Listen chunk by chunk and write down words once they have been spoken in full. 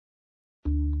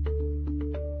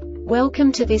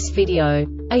Welcome to this video.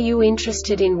 Are you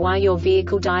interested in why your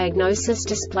vehicle diagnosis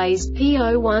displays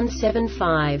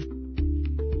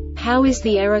P0175? How is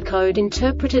the error code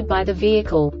interpreted by the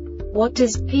vehicle? What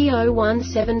does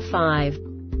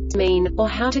P0175 mean, or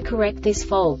how to correct this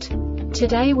fault?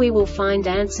 Today we will find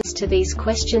answers to these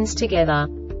questions together.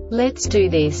 Let's do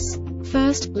this.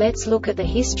 First, let's look at the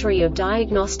history of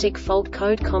diagnostic fault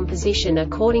code composition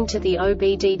according to the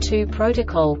OBD2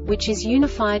 protocol, which is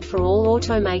unified for all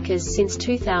automakers since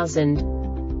 2000.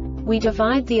 We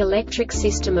divide the electric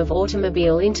system of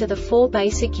automobile into the four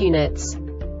basic units: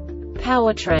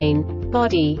 powertrain,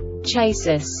 body,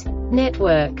 chassis,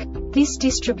 network. This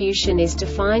distribution is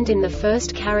defined in the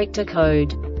first character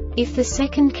code. If the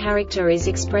second character is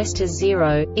expressed as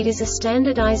 0, it is a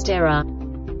standardized error.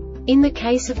 In the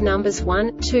case of numbers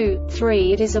 1, 2,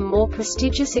 3, it is a more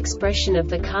prestigious expression of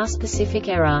the car-specific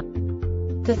error.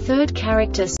 The third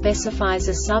character specifies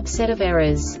a subset of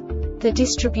errors. The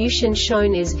distribution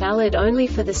shown is valid only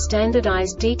for the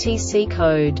standardized DTC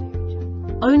code.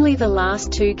 Only the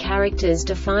last two characters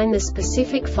define the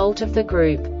specific fault of the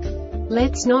group.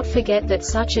 Let's not forget that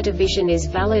such a division is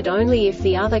valid only if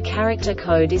the other character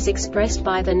code is expressed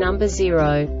by the number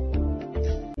 0.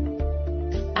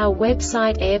 Our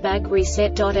website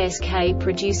airbagreset.sk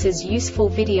produces useful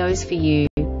videos for you.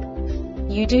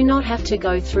 You do not have to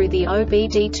go through the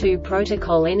OBD2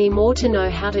 protocol anymore to know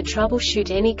how to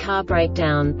troubleshoot any car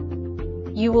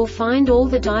breakdown. You will find all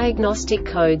the diagnostic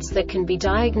codes that can be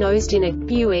diagnosed in a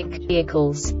Buick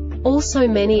vehicles. Also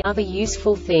many other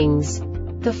useful things.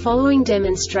 The following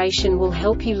demonstration will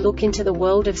help you look into the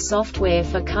world of software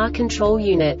for car control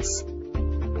units.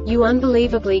 You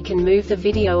unbelievably can move the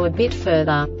video a bit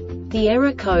further. The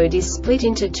error code is split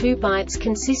into 2 bytes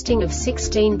consisting of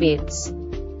 16 bits.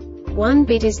 1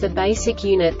 bit is the basic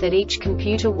unit that each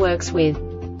computer works with.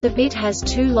 The bit has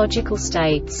 2 logical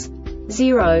states: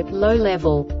 0, low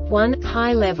level, 1,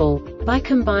 high level. By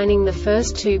combining the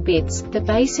first 2 bits, the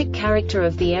basic character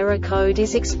of the error code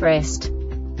is expressed.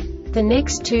 The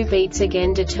next 2 beats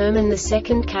again determine the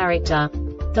second character.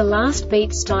 The last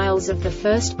beat styles of the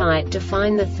first byte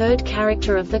define the third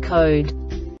character of the code.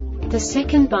 The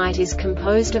second byte is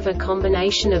composed of a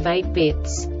combination of 8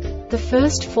 bits. The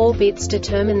first 4 bits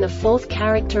determine the fourth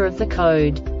character of the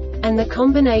code. And the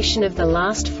combination of the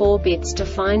last 4 bits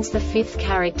defines the fifth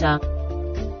character.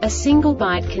 A single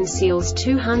byte conceals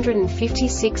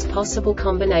 256 possible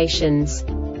combinations.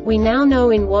 We now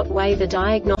know in what way the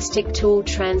diagnostic tool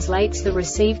translates the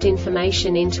received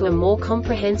information into a more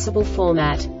comprehensible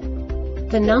format.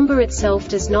 The number itself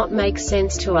does not make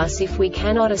sense to us if we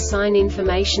cannot assign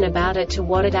information about it to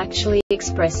what it actually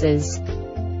expresses.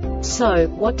 So,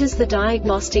 what does the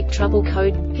Diagnostic Trouble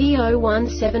Code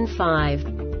P0175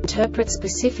 interpret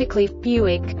specifically for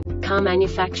Buick car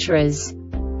manufacturers?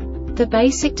 The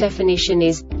basic definition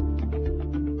is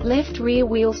left rear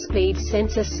wheel speed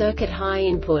sensor circuit high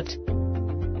input.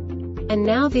 And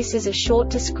now this is a short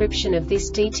description of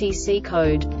this DTC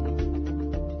code.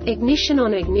 Ignition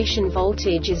on ignition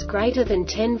voltage is greater than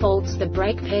 10 volts. The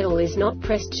brake pedal is not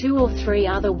pressed. 2 or 3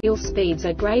 other wheel speeds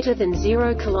are greater than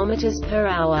 0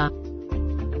 km/h.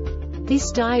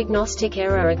 This diagnostic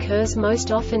error occurs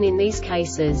most often in these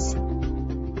cases: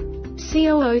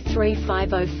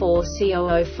 C003504,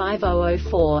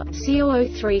 C005004,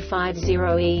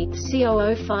 C00350E,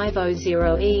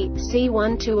 C00500E,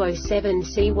 C1207,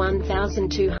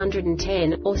 C1210,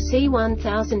 or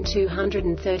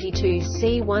C1232,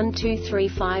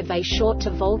 C1235. A short to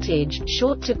voltage,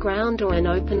 short to ground, or an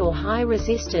open or high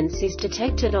resistance is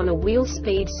detected on a wheel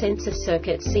speed sensor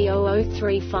circuit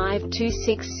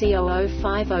C003526,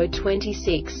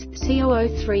 C005026,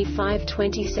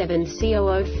 C003527,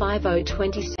 C005027,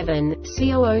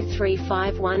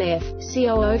 C00351F,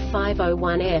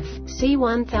 C00501F,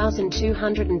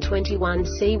 C1221,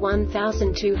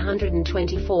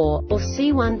 C1224, or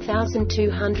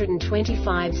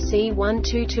C1225,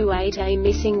 C1228. A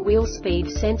missing wheel speed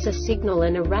sensor signal.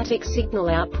 An erratic signal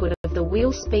output of the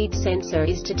wheel speed sensor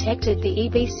is detected. The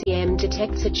EBCM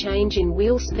detects a change in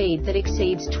wheel speed that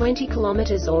exceeds 20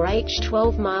 km or h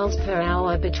 12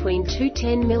 mph between 2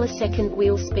 10-millisecond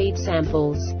wheel speed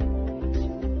samples.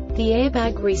 The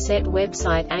Airbag Reset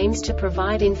website aims to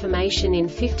provide information in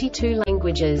 52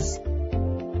 languages.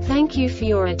 Thank you for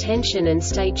your attention and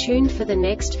stay tuned for the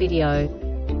next video.